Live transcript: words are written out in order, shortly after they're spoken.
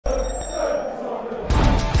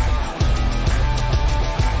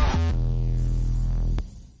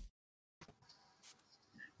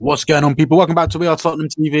What's going on, people? Welcome back to We Are Tottenham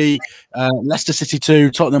TV. Leicester City 2,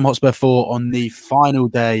 Tottenham Hotspur 4 on the final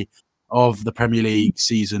day of the Premier League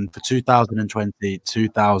season for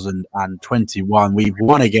 2020-2021. We've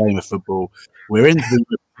won a game of football. We're into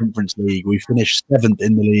the Conference League. We finished 7th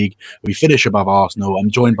in the league. We finish above Arsenal. I'm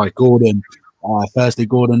joined by Gordon. Firstly,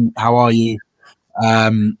 Gordon, how are you?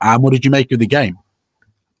 And what did you make of the game?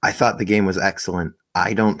 I thought the game was excellent.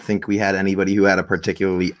 I don't think we had anybody who had a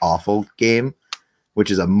particularly awful game, which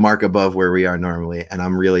is a mark above where we are normally, and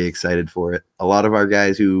I'm really excited for it. A lot of our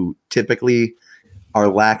guys who typically are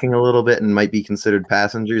lacking a little bit and might be considered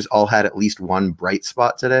passengers all had at least one bright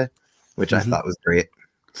spot today, which I thought was great.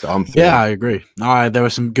 So I'm thrilled. Yeah, I agree. There were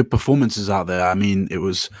some good performances out there. I mean, it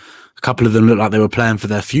was a couple of them looked like they were playing for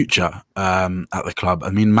their future at the club. I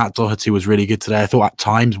mean, Matt Doherty was really good today. I thought at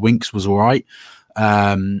times Winks was all right.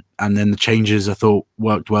 And then the changes I thought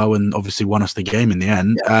worked well and obviously won us the game in the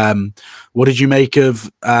end. Yeah. What did you make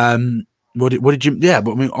of what did you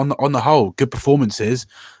but I mean on the whole, good performances.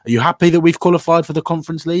 Are you happy that we've qualified for the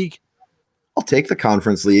Conference League? I'll take the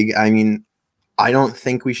Conference League. I mean, I don't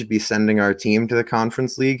think we should be sending our team to the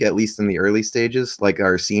Conference League, at least in the early stages, like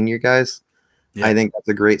our senior guys. Yeah. I think that's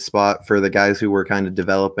a great spot for the guys who were kind of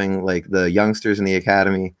developing, like the youngsters in the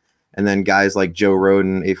academy. And then guys like Joe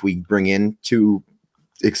Roden, if we bring in 2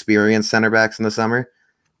 experienced center backs in the summer,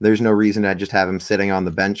 there's no reason to just have him sitting on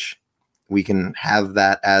the bench. We can have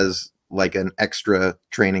that as like an extra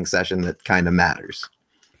training session that kind of matters.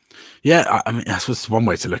 Yeah, I mean, that's just one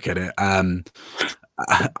way to look at it.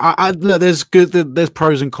 There's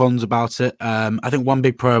pros and cons about it. I think one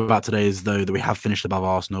big pro about today is though that we have finished above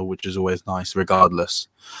Arsenal, which is always nice, regardless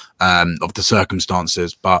of the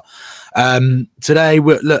circumstances. But today,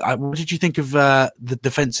 what did you think of the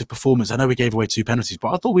defensive performance? I know we gave away 2 penalties,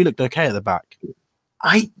 but I thought we looked okay at the back.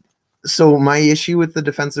 So my issue with the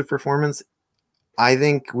defensive performance, I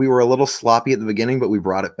think we were a little sloppy at the beginning, but we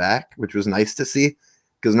brought it back, which was nice to see,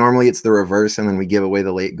 because normally it's the reverse and then we give away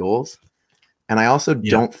the late goals. And I also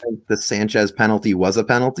don't think the Sanchez penalty was a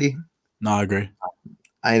penalty. No, I agree.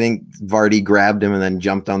 I think Vardy grabbed him and then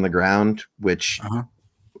jumped on the ground, which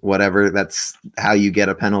whatever, that's how you get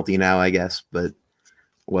a penalty now, I guess, but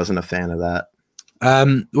wasn't a fan of that.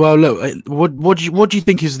 Well, look, what do you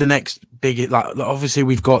think is the next big, like obviously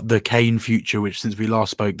we've got the Kane future, which since we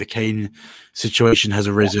last spoke, the Kane situation has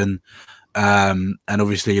arisen. And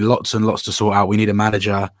obviously lots and lots to sort out. We need a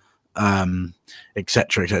manager.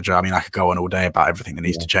 Etc. etc. I mean, I could go on all day about everything that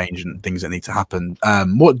needs to change and things that need to happen. I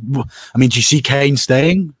mean, do you see Kane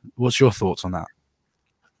staying? What's your thoughts on that?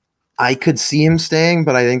 I could see him staying,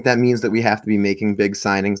 but I think that means that we have to be making big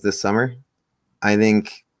signings this summer. I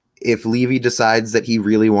think if Levy decides that he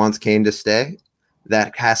really wants Kane to stay,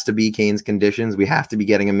 that has to be Kane's conditions. We have to be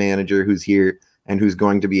getting a manager who's here and who's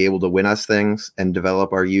going to be able to win us things and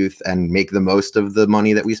develop our youth and make the most of the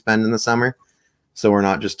money that we spend in the summer. So we're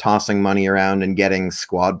not just tossing money around and getting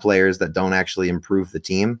squad players that don't actually improve the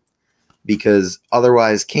team, because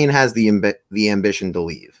otherwise Kane has the ambition to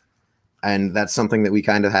leave. And that's something that we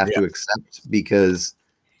kind of have to accept, because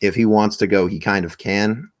if he wants to go, he kind of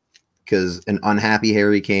can, because an unhappy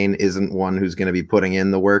Harry Kane isn't one who's going to be putting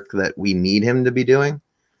in the work that we need him to be doing,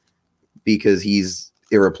 because he's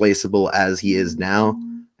irreplaceable as he is now.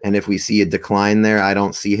 And if we see a decline there, I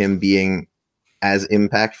don't see him being as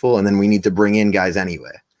impactful, and then we need to bring in guys anyway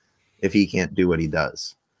if he can't do what he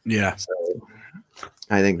does. Yeah. So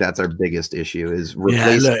I think that's our biggest issue, is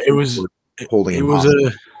replacing. Yeah, it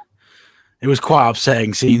was quite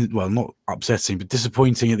upsetting seeing, well, not upsetting, but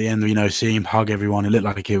disappointing at the end, seeing him hug everyone. It looked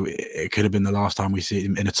like it could have been the last time we see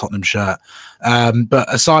him in a Tottenham shirt.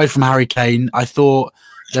 But aside from Harry Kane, I thought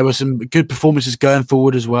there were some good performances going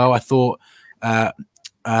forward as well. I thought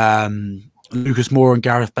Lucas Moura and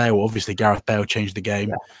Gareth Bale. Obviously, Gareth Bale changed the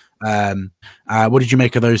game. What did you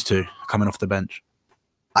make of those 2 coming off the bench?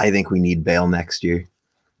 I think we need Bale next year,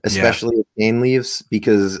 especially if Kane leaves,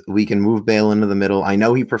 because we can move Bale into the middle. I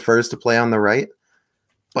know he prefers to play on the right,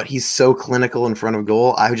 but he's so clinical in front of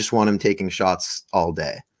goal. I just want him taking shots all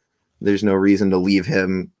day. There's no reason to leave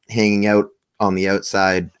him hanging out on the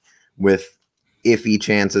outside with iffy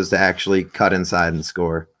chances to actually cut inside and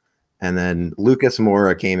score. And then Lucas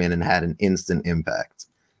Moura came in and had an instant impact.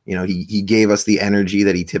 He gave us the energy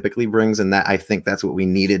that he typically brings, and that I think that's what we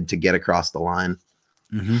needed to get across the line.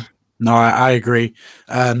 No, I agree.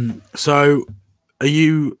 So are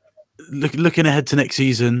you looking ahead to next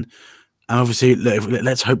season? And obviously,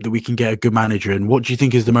 let's hope that we can get a good manager. And what do you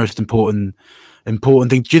think is the most important thing?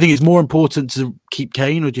 Do you think it's more important to keep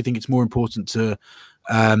Kane, or do you think it's more important to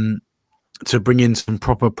bring in some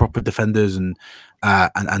proper defenders and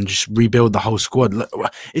and just rebuild the whole squad.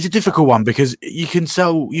 It's a difficult one because you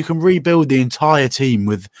can rebuild the entire team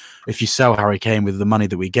with if you sell Harry Kane with the money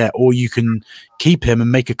that we get, or you can keep him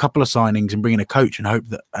and make a couple of signings and bring in a coach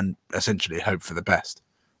and essentially hope for the best.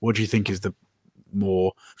 What do you think is the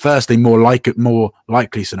more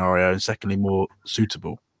likely scenario, and secondly more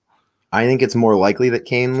suitable? I think it's more likely that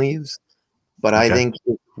Kane leaves, but I think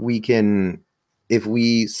if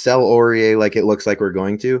we sell Aurier like it looks like we're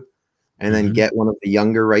going to, and then get one of the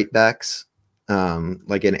younger right backs,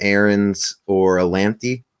 like an Aarons or a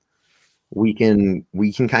Lamptey, we can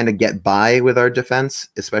kind of get by with our defense,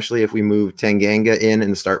 especially if we move Tanganga in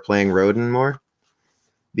and start playing Rodon more,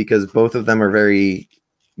 because both of them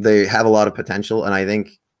they have a lot of potential, and I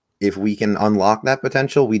think if we can unlock that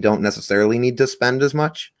potential, we don't necessarily need to spend as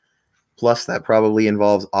much. Plus, that probably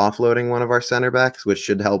involves offloading one of our center backs, which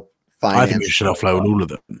should help finance. I think we should offload all of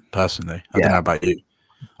them, personally. I don't know about you.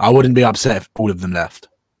 I wouldn't be upset if all of them left.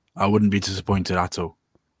 I wouldn't be disappointed at all.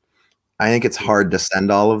 I think it's hard to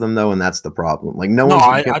send all of them, though, and that's the problem. Like,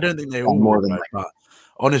 I don't think they all more than but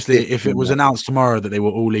honestly, if it was announced tomorrow that they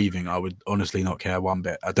were all leaving, I would honestly not care one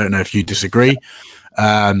bit. I don't know if you disagree,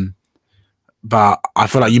 but I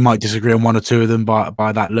feel like you might disagree on one or two of them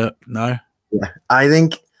by that look. No? Yeah. I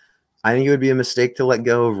think it would be a mistake to let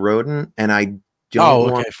go of Rodon, and I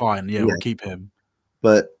don't okay, fine. Yeah, we'll keep him.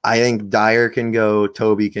 But I think Dyer can go,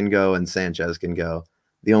 Toby can go, and Sanchez can go.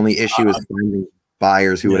 The only issue is finding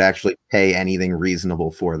buyers who would actually pay anything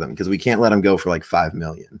reasonable for them, because we can't let them go for like $5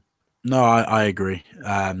 million. No, I agree.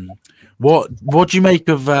 What do you make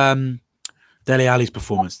of Dele Alli's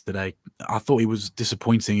performance today? I thought he was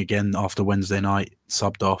disappointing again after Wednesday night,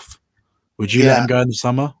 subbed off. Would you let him go in the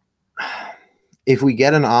summer? If we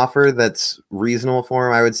get an offer that's reasonable for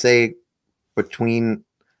him, I would say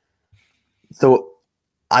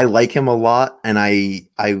I like him a lot, and I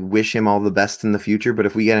wish him all the best in the future. But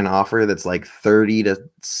if we get an offer that's like 30 to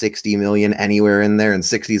 60 million, anywhere in there, and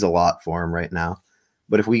 60 is a lot for him right now.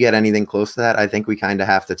 But if we get anything close to that, I think we kind of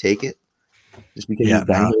have to take it, just because he's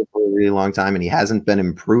been here for a really long time and he hasn't been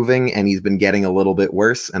improving, and he's been getting a little bit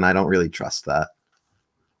worse, and I don't really trust that.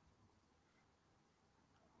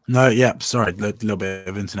 No, yeah, sorry, a little bit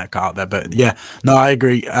of internet cut out there, but yeah, no, I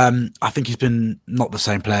agree. I think he's been not the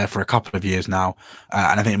same player for a couple of years now,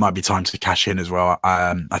 and I think it might be time to cash in as well.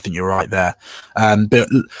 I think you're right there. But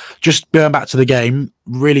just going back to the game,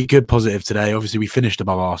 really good positive today. Obviously, we finished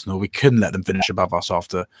above Arsenal. We couldn't let them finish above us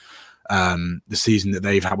after the season that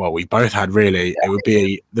they've had. Well, we both had, really. It would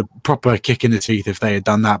be the proper kick in the teeth if they had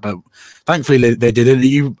done that, but thankfully they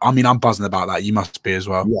didn't. I mean, I'm buzzing about that. You must be as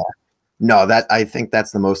well. Yeah. No, I think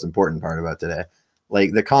that's the most important part about today.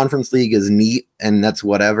 Like, the Conference League is neat, and that's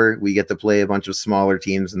whatever. We get to play a bunch of smaller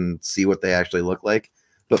teams and see what they actually look like.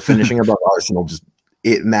 But finishing above Arsenal,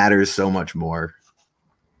 it matters so much more.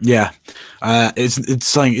 Yeah, it's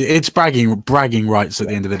something. It's bragging rights at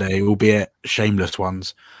the end of the day, albeit shameless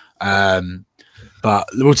ones. But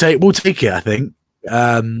we'll take it. I think.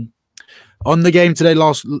 On the game today,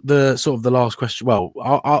 the last question. Well,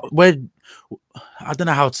 I don't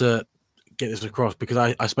know how to get this across, because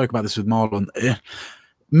I spoke about this with Marlon.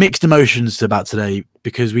 Mixed emotions about today,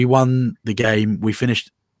 because we won the game, we finished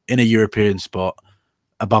in a European spot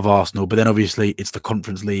above Arsenal, but then obviously it's the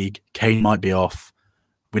Conference League. Kane might be off.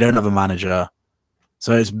 We don't have a manager,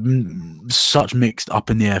 so it's such mixed up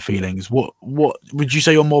in the air feelings. What would you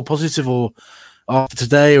say? You're more positive or after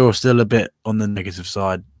today, or still a bit on the negative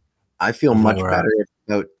side? I feel much better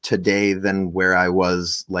about today than where I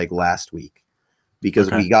was like last week,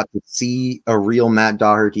 because we got to see a real Matt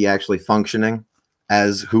Doherty actually functioning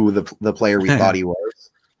as who the player we thought he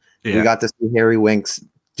was. Yeah. We got to see Harry Winks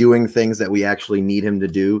doing things that we actually need him to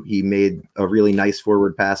do. He made a really nice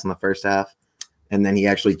forward pass in the first half, and then he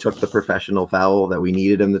actually took the professional foul that we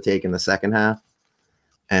needed him to take in the second half.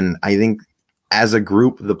 And I think as a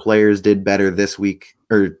group, the players did better this week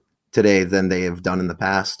or today than they have done in the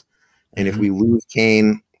past. And if we lose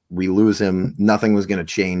Kane, we lose him. Nothing was going to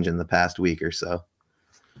change in the past week or so.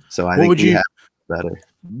 So I think we have better.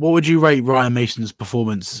 What would you rate Ryan Mason's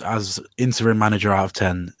performance as interim manager out of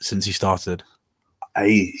 10 since he started?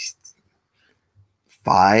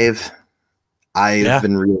 5. I've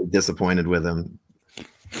been really disappointed with him.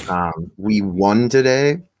 We won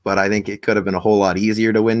today, but I think it could have been a whole lot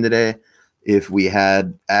easier to win today if we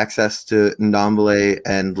had access to Ndombele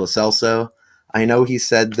and Lo Celso. I know he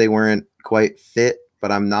said they weren't quite fit,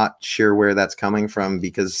 but I'm not sure where that's coming from,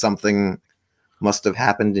 because something must have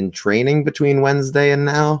happened in training between Wednesday and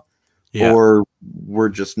now, or we're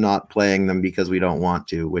just not playing them because we don't want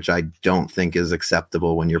to, which I don't think is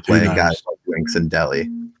acceptable when you're playing guys like Winks and Dele.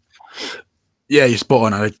 Yeah, you're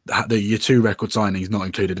spot on. Your 2 record signings not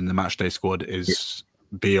included in the matchday squad is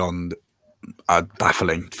beyond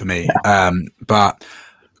baffling for me. But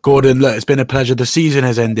Gordon, look, it's been a pleasure. The season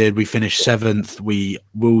has ended. We finished 7th. We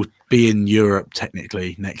will be in Europe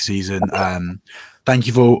technically next season. Thank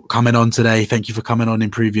you for coming on today. Thank you for coming on in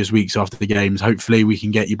previous weeks after the games. Hopefully we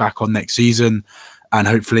can get you back on next season and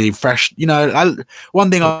hopefully fresh. You know,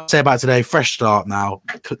 one thing I'll say about today, fresh start now.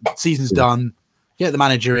 Season's done. Get the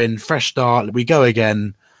manager in, fresh start. We go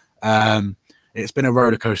again. It's been a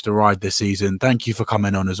roller coaster ride this season. Thank you for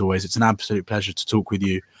coming on as always. It's an absolute pleasure to talk with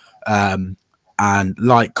you. And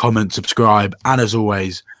like, comment, subscribe, and as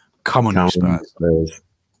always, come on, you Spurs.